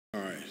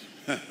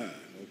Okay.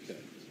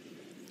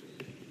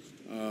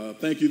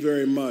 Thank you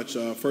very much.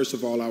 First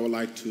of all, I would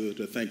like to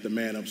thank the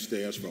man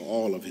upstairs for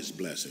all of his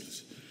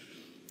blessings.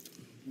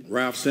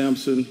 Ralph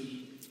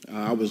Sampson,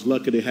 I was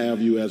lucky to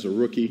have you as a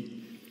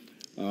rookie,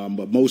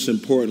 but most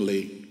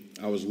importantly,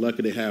 I was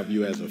lucky to have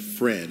you as a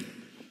friend.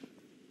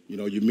 You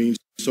know, you mean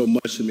so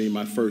much to me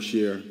my first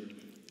year,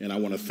 and I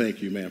want to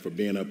thank you, man, for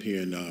being up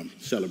here and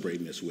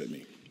celebrating this with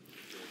me.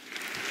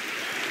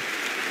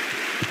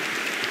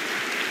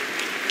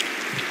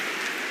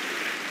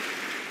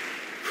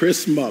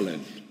 Chris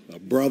Mullen, a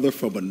brother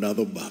from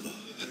another mother.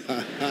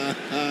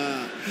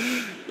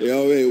 You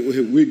know,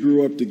 we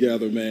grew up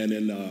together, man,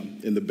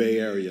 in the Bay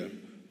Area,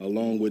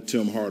 along with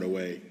Tim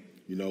Hardaway.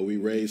 You know, we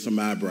raised some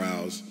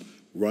eyebrows.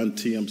 Run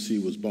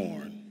TMC was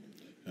born.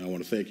 And I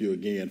want to thank you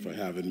again for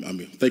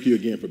thank you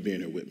again for being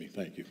here with me.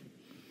 Thank you.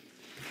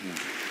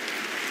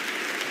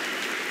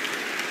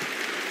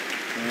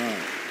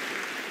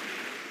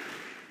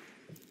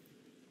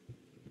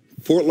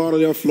 Fort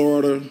Lauderdale,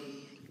 Florida,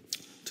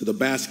 to the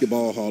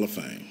Basketball Hall of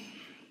Fame.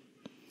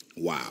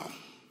 Wow.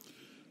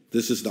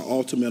 This is the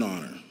ultimate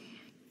honor.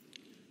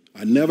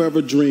 I never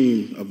ever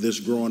dreamed of this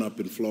growing up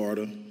in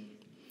Florida.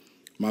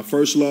 My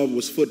first love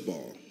was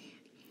football.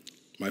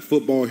 My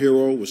football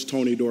hero was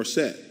Tony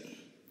Dorsett.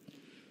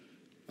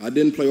 I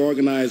didn't play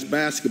organized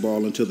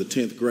basketball until the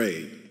 10th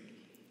grade,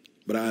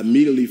 but I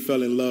immediately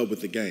fell in love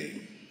with the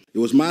game. It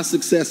was my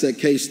success at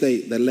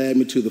K-State that led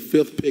me to the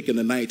 5th pick in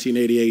the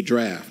 1988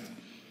 draft.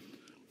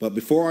 But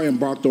before I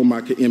embarked on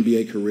my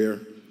NBA career,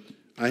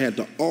 I had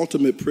the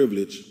ultimate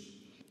privilege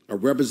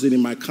of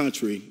representing my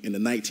country in the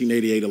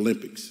 1988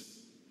 Olympics.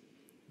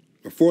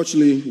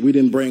 Unfortunately, we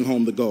didn't bring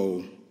home the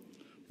gold,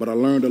 but I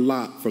learned a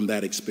lot from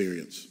that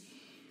experience.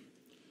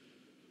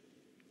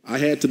 I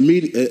had to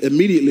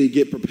immediately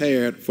get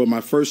prepared for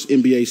my first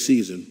NBA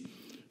season,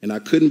 and I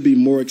couldn't be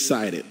more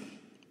excited.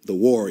 The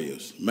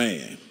Warriors,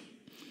 man,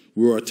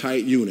 we were a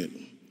tight unit.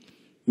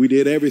 We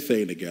did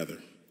everything together.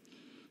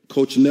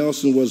 Coach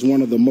Nelson was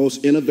one of the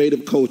most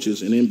innovative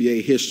coaches in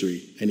NBA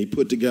history, and he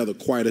put together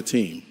quite a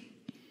team.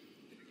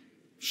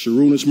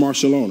 Sharunas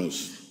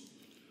Marciulionis,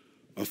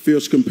 a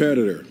fierce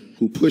competitor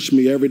who pushed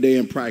me every day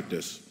in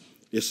practice.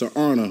 It's an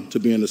honor to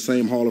be in the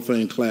same Hall of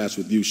Fame class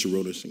with you,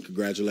 Sharunas, and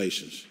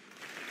congratulations.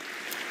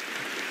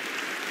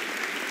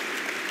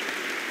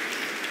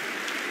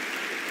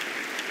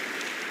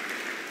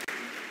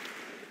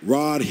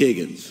 Rod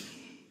Higgins,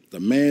 the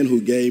man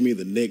who gave me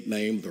the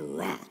nickname The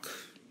Rock,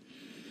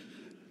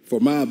 for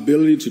my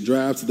ability to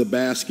drive to the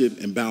basket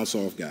and bounce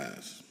off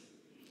guys.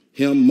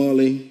 Him,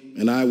 Mully,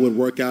 and I would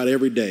work out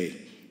every day,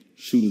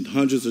 shooting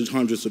hundreds and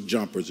hundreds of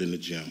jumpers in the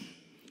gym.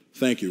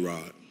 Thank you,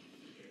 Rod.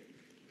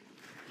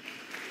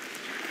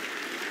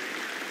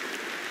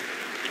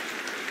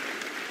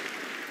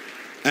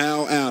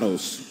 Al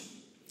Attles,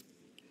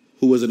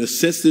 who was an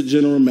assistant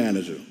general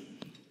manager.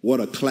 What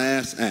a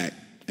class act.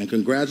 And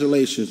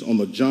congratulations on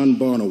the John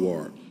Byrne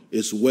Award.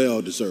 It's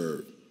well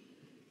deserved.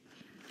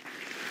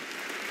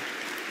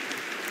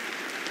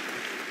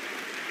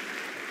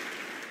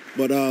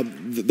 But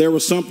there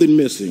was something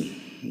missing.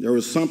 There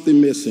was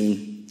something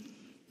missing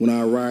when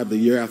I arrived the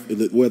year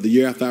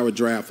after our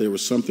draft. There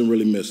was something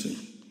really missing.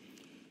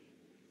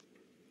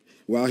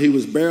 While he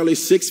was barely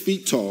 6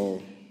 feet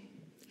tall,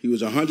 he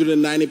was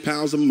 190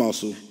 pounds of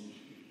muscle,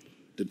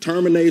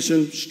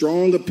 determination,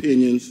 strong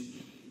opinions,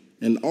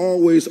 and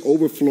always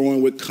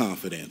overflowing with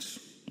confidence.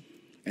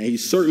 And he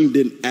certainly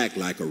didn't act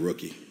like a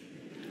rookie.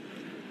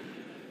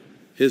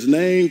 His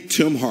name,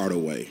 Tim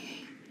Hardaway.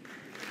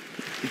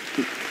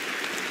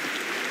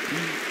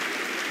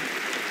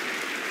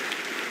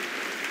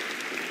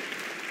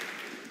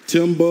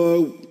 Tim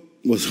Bug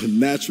was a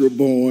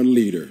natural-born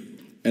leader.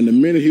 And the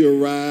minute he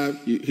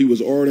arrived, he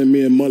was ordering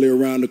me and Mully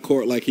around the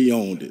court like he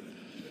owned it.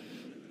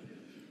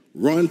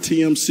 Run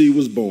TMC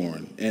was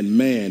born, and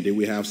man, did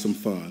we have some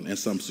fun and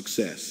some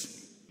success.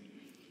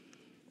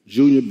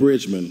 Junior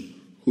Bridgman,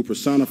 who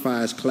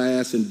personifies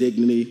class and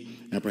dignity,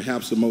 and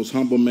perhaps the most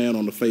humble man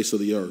on the face of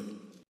the earth.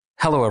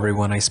 Hello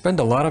everyone, I spend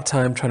a lot of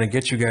time trying to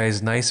get you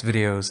guys nice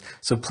videos,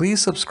 so please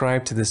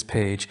subscribe to this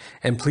page,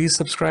 and please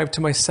subscribe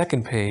to my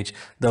second page.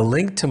 The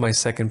link to my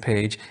second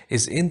page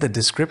is in the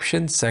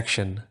description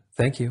section.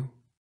 Thank you.